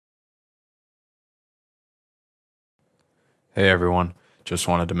Hey everyone, just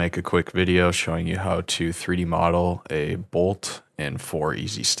wanted to make a quick video showing you how to 3D model a bolt in 4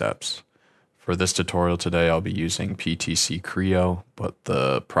 easy steps. For this tutorial today, I'll be using PTC Creo, but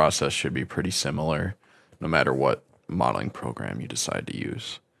the process should be pretty similar no matter what modeling program you decide to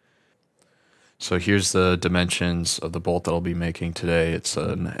use. So here's the dimensions of the bolt that I'll be making today. It's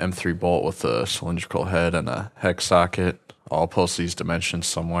an M3 bolt with a cylindrical head and a hex socket. I'll post these dimensions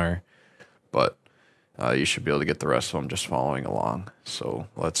somewhere, but you should be able to get the rest of them just following along. So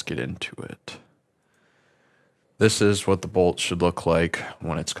let's get into it. This is what the bolt should look like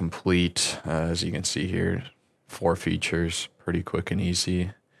when it's complete. As you can see here, 4 features, pretty quick and easy.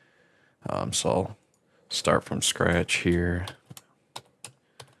 So I'll start from scratch here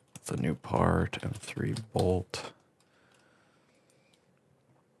with a new part, M3 bolt.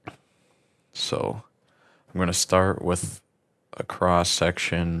 So I'm going to start with a cross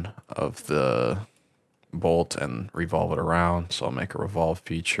section of the bolt and revolve it around. So I'll make a revolve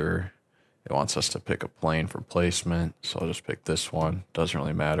feature. It wants us to pick a plane for placement, so I'll just pick this one. Doesn't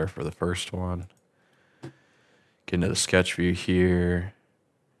really matter for the first one. Get into the sketch view here.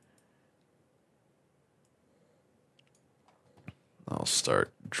 I'll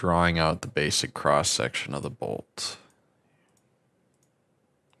start drawing out the basic cross section of the bolt.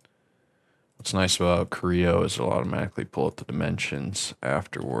 What's nice about Creo is it'll automatically pull up the dimensions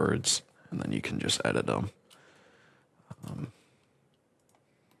afterwards, and then you can just edit them.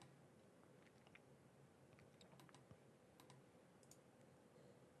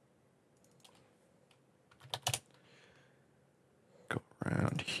 Go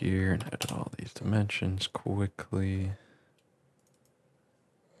around here and edit all these dimensions quickly.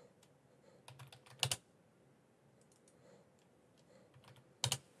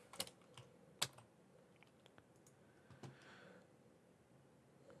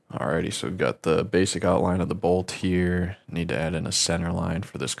 Alrighty, so we've got the basic outline of the bolt here. Need to add in a center line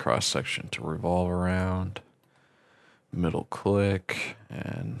for this cross section to revolve around. Middle click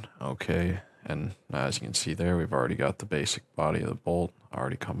and okay. And as you can see there, we've already got the basic body of the bolt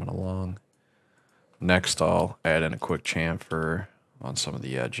already coming along. Next, I'll add in a quick chamfer on some of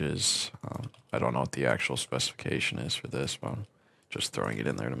the edges. I don't know what the actual specification is for this, but I'm just throwing it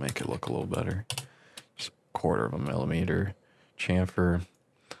in there to make it look a little better. Just 1/4 of a millimeter chamfer.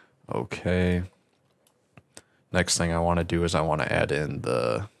 Okay. Next thing I want to do is I want to add in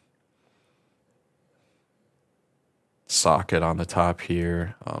the socket on the top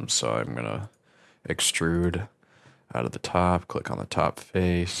here. So I'm going to extrude out of the top, click on the top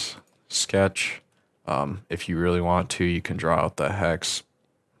face, sketch. If you really want to, you can draw out the hex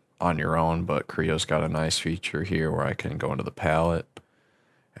on your own, but Creo's got a nice feature here where I can go into the palette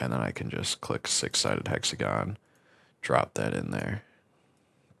and then I can just click 6-sided hexagon, drop that in there.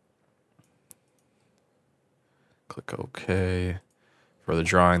 Click OK. For the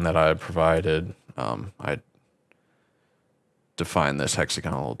drawing that I provided, I define this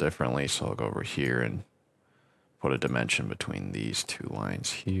hexagon a little differently, so I'll go over here and put a dimension between these 2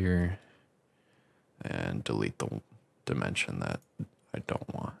 lines here and delete the dimension that I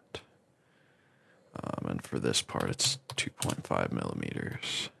don't want. And for this part, it's 2.5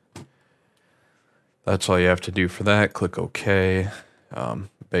 millimeters. That's all you have to do for that. Click OK.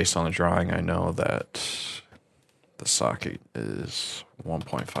 Based on the drawing, I know that the socket is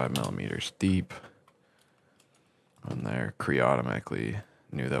 1.5 millimeters deep. And there, Creo automatically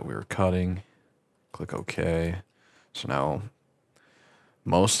knew that we were cutting. Click OK. So now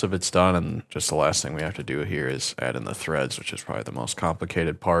most of it's done, and just the last thing we have to do here is add in the threads, which is probably the most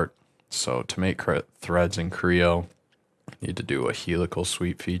complicated part. So to make threads in Creo, you need to do a helical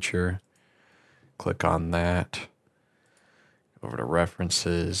sweep feature. Click on that. Over to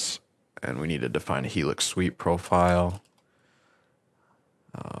references, and we need to define a helix sweep profile.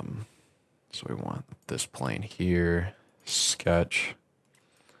 So we want this plane here, sketch.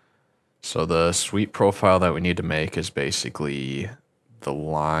 So the sweep profile that we need to make is basically the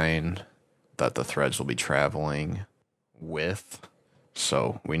line that the threads will be traveling with.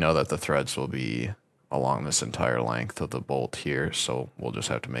 So we know that the threads will be along this entire length of the bolt here, so we'll just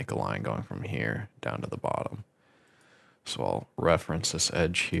have to make a line going from here down to the bottom. So I'll reference this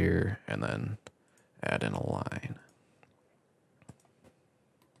edge here and then add in a line.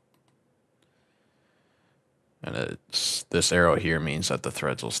 And this arrow here means that the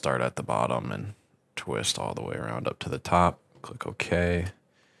threads will start at the bottom and twist all the way around up to the top. Click OK.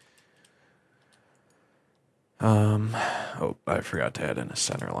 Oh, I forgot to add in a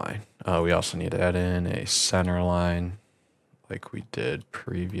center line. We also need to add in a center line like we did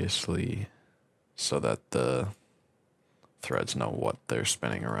previously so that the threads know what they're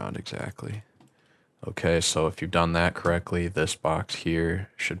spinning around exactly. Okay, so if you've done that correctly, this box here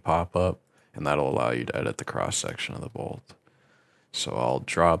should pop up, and that'll allow you to edit the cross section of the bolt. So I'll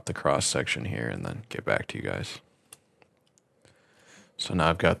draw up the cross section here and then get back to you guys. So now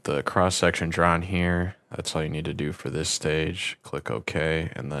I've got the cross section drawn here. That's all you need to do for this stage. Click OK,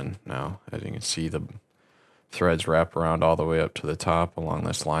 and then now, as you can see, the threads wrap around all the way up to the top along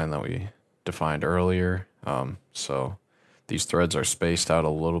this line that we defined earlier. So these threads are spaced out a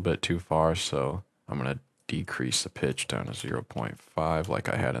little bit too far, so I'm going to decrease the pitch down to 0.5 like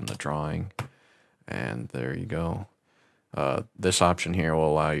I had in the drawing. And there you go. This option here will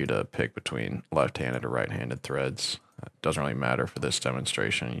allow you to pick between left-handed or right-handed threads. It doesn't really matter for this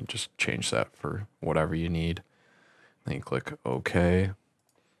demonstration. You just change that for whatever you need. Then you click OK.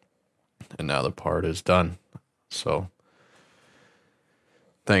 And now the part is done. So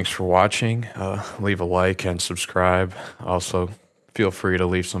thanks for watching. Leave a like and subscribe. Also, feel free to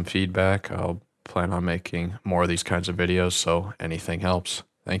leave some feedback. I'll plan on making more of these kinds of videos, so anything helps.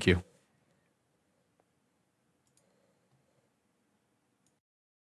 Thank you.